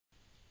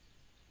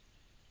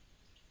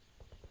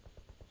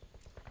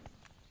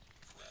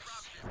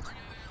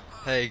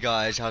Hey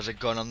guys, how's it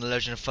going? I'm the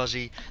Legend of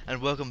Fuzzy,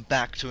 and welcome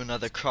back to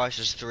another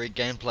Crysis 3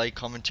 gameplay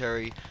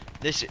commentary.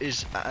 This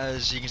is,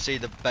 as you can see,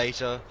 the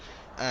beta,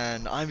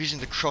 and I'm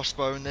using the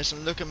crossbow in this,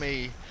 and look at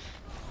me.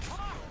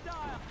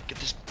 Get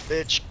this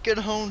bitch. Get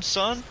home,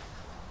 son.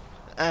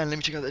 And let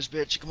me check out this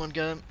bitch. Come on,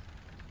 get him.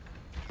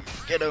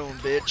 Get home,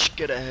 bitch.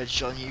 Get a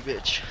headshot on you,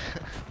 bitch.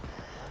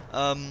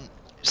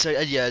 So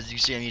yeah, as you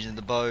see, I'm using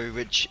the bow,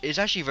 which is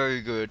actually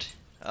very good.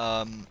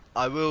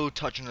 I will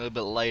touch on it a little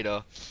bit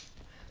later,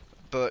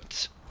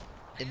 but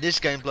in this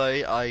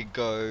gameplay, I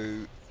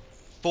go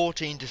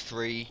 14 to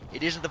 3.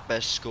 It isn't the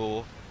best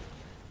score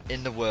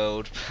in the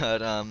world,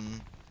 but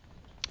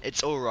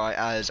it's alright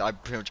as I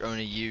pretty much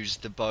only use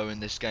the bow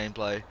in this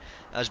gameplay,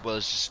 as well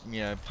as just,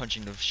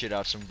 punching the shit out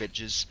of some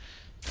bitches.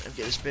 Get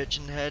this bitch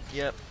in the head,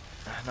 yep.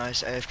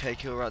 Nice AFK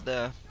kill right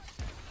there.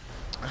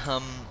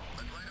 Um,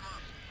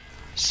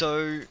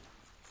 so,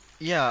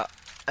 yeah,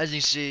 as you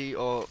see,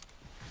 or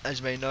as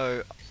you may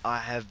know, I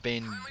have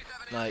been,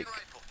 like,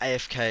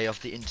 AFK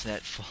off the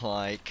internet for,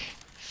 like,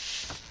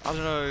 I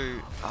don't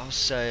know, I'll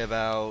say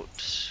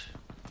about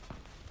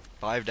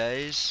 5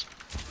 days.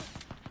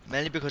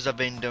 Mainly because I've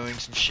been doing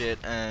some shit,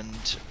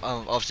 and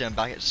obviously I'm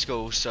back at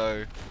school,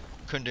 so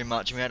couldn't do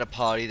much. We had a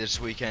party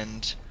this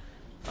weekend,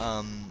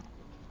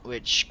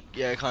 which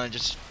yeah, kind of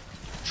just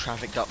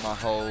trafficked up my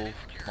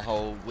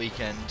whole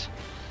weekend.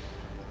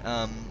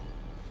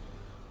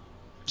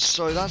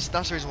 So that's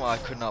the reason why I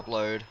couldn't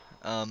upload.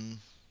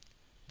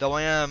 Though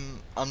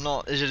I'm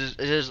not. It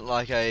isn't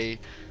like a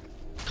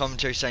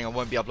commentary saying I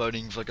won't be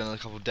uploading for like another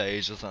couple of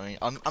days or something.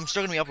 I'm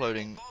still gonna be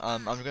uploading.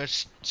 I'm gonna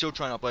still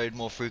try and upload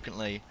more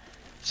frequently.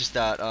 It's just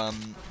that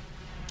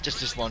just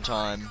this one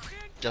time,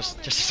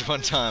 just this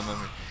one time,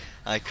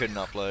 I couldn't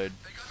upload,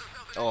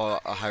 or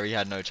Harry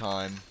had no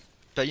time.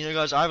 But you know,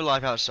 guys, I have a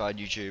life outside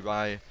YouTube.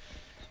 I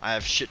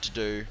have shit to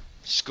do,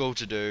 school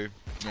to do.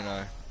 You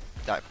know,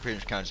 that pretty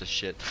much counts as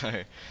shit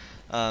though.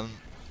 um,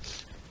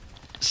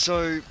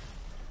 so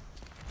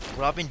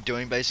what I've been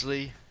doing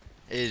basically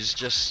is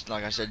just,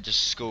 like I said,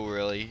 just school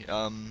really.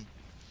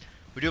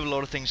 We do have a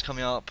lot of things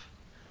coming up.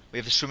 We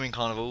have the swimming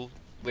carnival,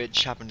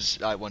 which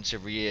happens like once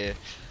every year.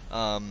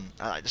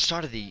 At the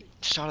start of the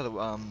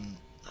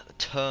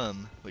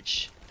term,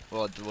 which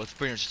well, it's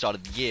pretty much the start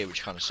of the year,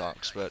 which kind of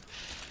sucks. But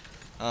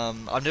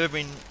I've never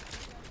been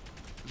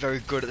very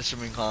good at the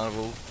swimming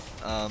carnival.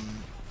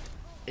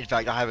 In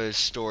fact, I have a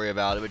story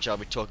about it, which I'll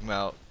be talking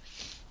about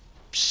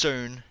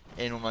soon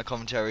in one of my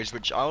commentaries.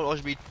 Which I'll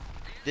also be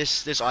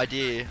this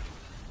idea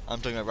I'm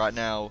talking about right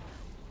now,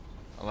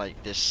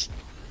 like this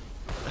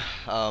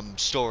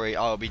story.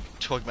 I'll be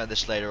talking about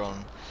this later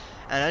on.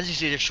 And as you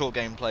see, it's a short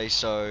gameplay,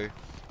 so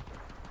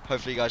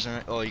hopefully you guys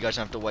don't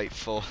have to wait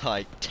for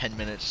like 10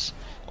 minutes,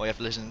 or you have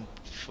to listen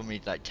for me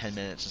like 10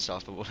 minutes and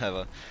stuff, but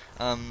whatever.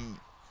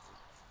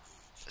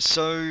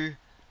 So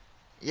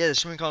yeah, the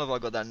swimming carnival, I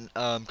got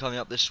that coming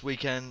up this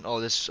weekend, or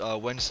this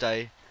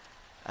Wednesday,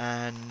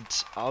 and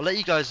I'll let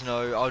you guys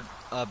know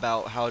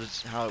about how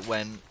it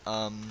went.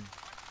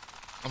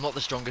 I'm not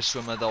the strongest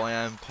swimmer, though I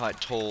am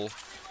quite tall.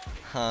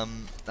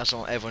 That's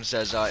what everyone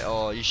says, like,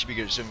 oh, you should be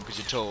good at swimming because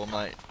you're tall. I'm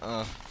like,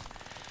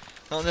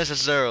 not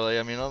necessarily.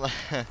 I mean, I'm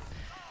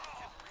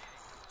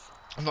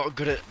not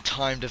good at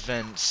timed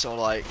events, or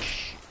like,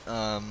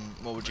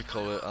 what would you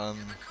call it?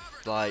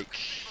 Like,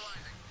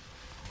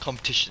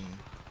 competition.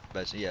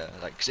 Basically, yeah,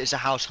 like, 'cause it's a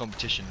house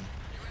competition.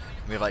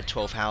 We have like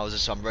 12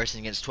 houses, so I'm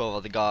racing against 12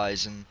 other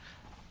guys, and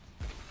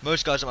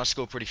most guys at my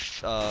school are pretty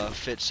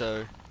fit,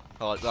 so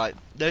like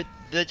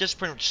they're just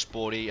pretty much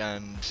sporty,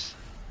 and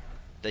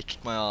they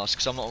kick my ass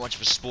because I'm not much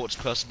of a sports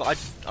person. But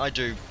I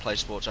do play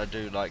sports. I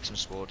do like some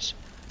sports.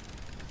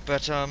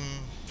 But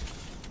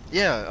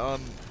yeah,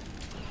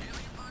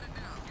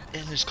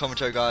 in this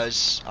commentary,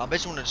 guys, I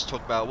basically wanted to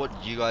talk about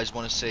what you guys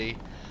want to see.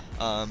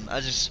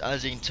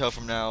 As you can tell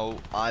from now,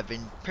 I've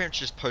been pretty much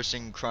just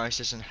posting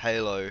Crysis and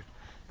Halo,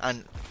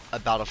 and a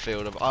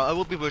Battlefield. I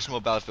will be posting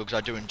more Battlefield because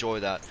I do enjoy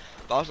that.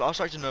 But I'd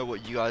also like to know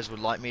what you guys would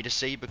like me to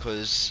see,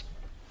 because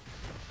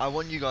I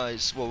want you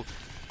guys. Well,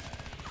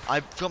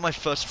 I got my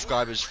first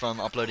subscribers from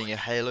uploading a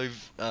Halo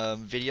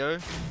video,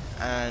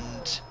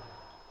 and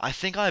I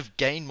think I've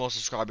gained more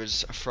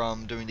subscribers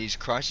from doing these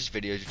Crysis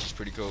videos, which is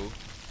pretty cool.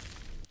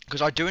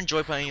 Because I do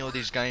enjoy playing all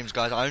these games,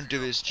 guys. I don't do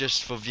this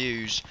just for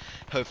views,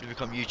 hopefully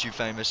become YouTube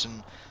famous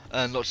and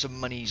earn lots of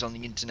monies on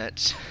the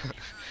internet.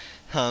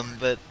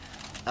 But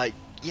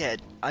yeah,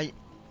 I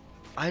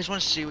just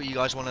want to see what you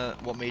guys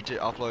want me to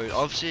upload.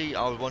 Obviously,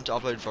 I would want to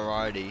upload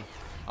variety.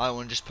 I don't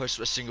want to just post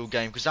a single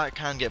game because that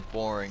can get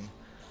boring.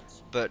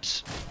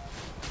 But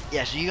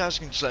yeah, so you guys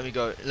can just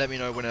let me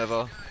know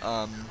whenever,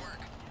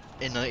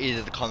 in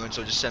either the comments,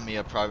 or just send me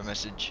a private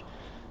message,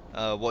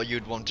 what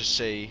you'd want to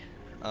see.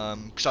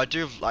 Because I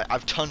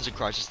have tons of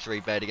Crysis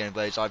 3 beta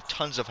gameplays, I have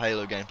tons of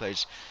Halo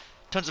gameplays,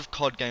 tons of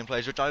COD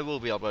gameplays, which I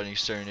will be uploading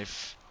soon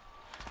if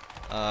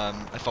I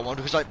want to.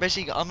 Because like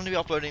basically, I'm gonna be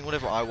uploading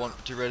whatever I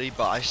want to really,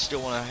 but I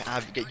still want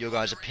to get your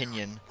guys'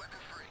 opinion.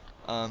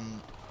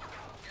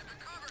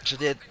 So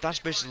yeah, that's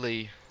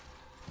basically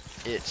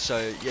it.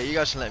 So yeah, you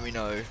guys can let me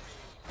know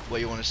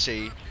what you want to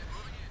see.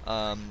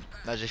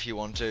 as if you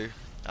want to.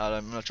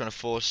 I'm not trying to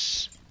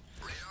force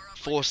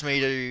me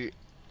to,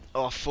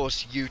 or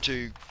force you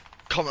to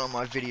comment on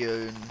my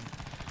video and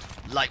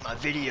like my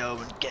video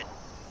and get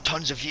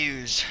tons of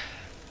views.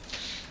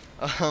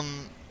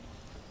 Um,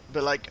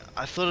 but like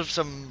I thought of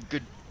some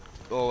good,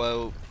 or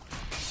well,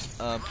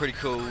 pretty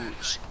cool,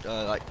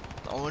 like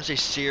I want to say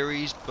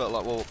series, but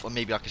like well, or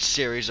maybe like a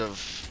series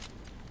of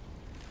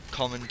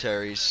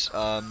commentaries.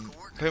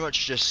 Pretty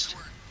much just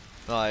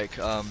like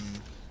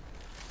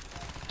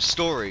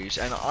stories,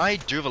 and I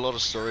do have a lot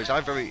of stories.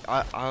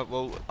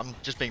 Well, I'm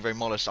just being very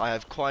modest. I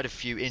have quite a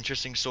few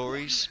interesting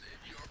stories.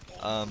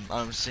 I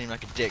don't seem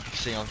like a dick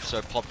seeing I'm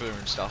so popular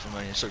and stuff.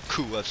 I mean, it's so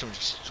cool. I have so many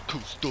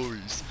cool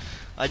stories.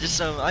 I just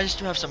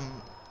do have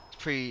some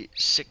pretty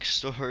sick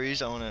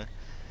stories. I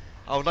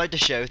would like to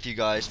share with you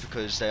guys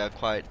because they are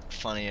quite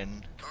funny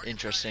and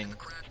interesting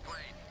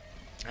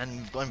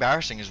and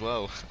embarrassing as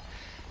well.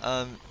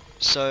 Um,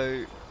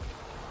 so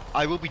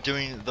I will be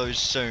doing those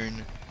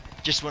soon,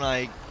 just when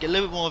I get a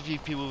little bit more of you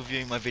people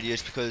viewing my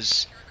videos,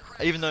 because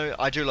even though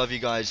I do love you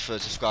guys for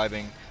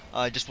subscribing,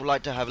 I just would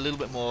like to have a little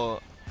bit more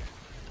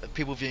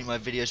people viewing my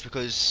videos,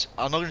 because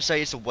I'm not going to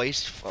say it's a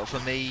waste for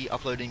me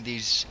uploading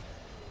these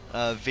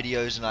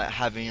videos and like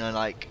having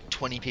like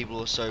 20 people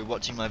or so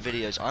watching my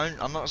videos.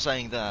 I'm not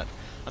saying that.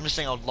 I'm just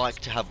saying I'd like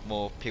to have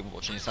more people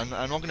watching this. I'm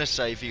not going to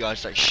say for you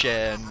guys to like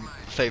share and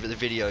favorite the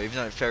video, even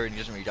though favoring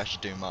doesn't really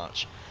actually do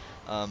much.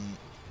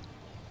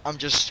 I'm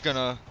just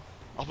gonna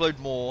upload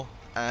more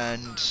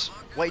and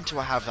wait until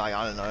I have like,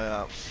 I don't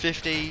know,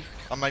 50.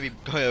 I might be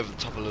going over the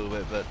top a little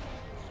bit, but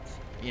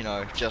you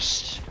know,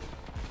 just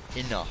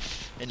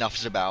enough. Enough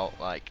is about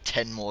like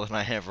 10 more than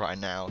I have right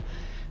now.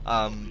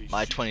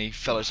 My 20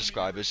 fellow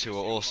subscribers who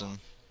are awesome.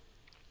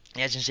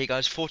 As you can see,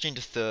 guys, 14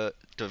 to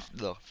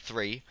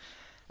 3.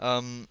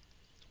 Um,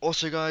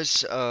 Also,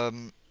 guys,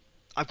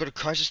 I've got a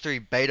Crysis 3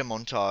 beta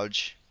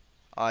montage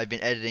I've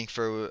been editing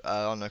for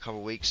I don't know, a couple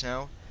of weeks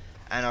now,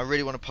 and I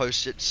really want to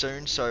post it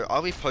soon. So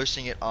I'll be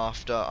posting it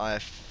after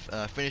I've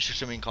finished the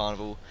swimming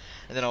carnival,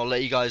 and then I'll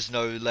let you guys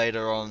know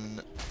later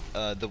on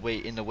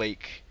the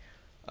week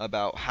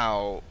about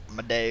how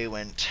my day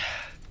went,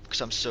 because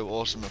I'm so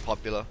awesome and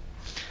popular.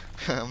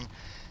 um,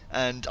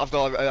 and I've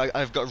got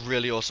a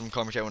really awesome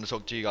commentary I want to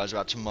talk to you guys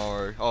about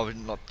tomorrow. Oh,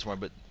 not tomorrow,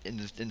 but in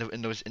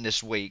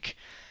this week,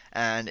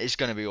 and it's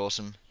gonna be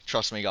awesome.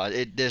 Trust me,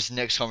 guys. This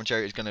next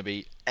commentary is gonna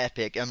be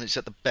epic. I mean, it's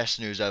got the best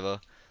news ever,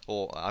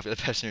 or I've got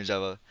the best news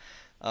ever.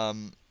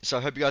 So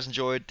I hope you guys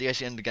enjoyed the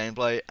end of the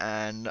gameplay,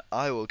 and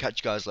I will catch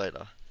you guys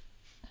later.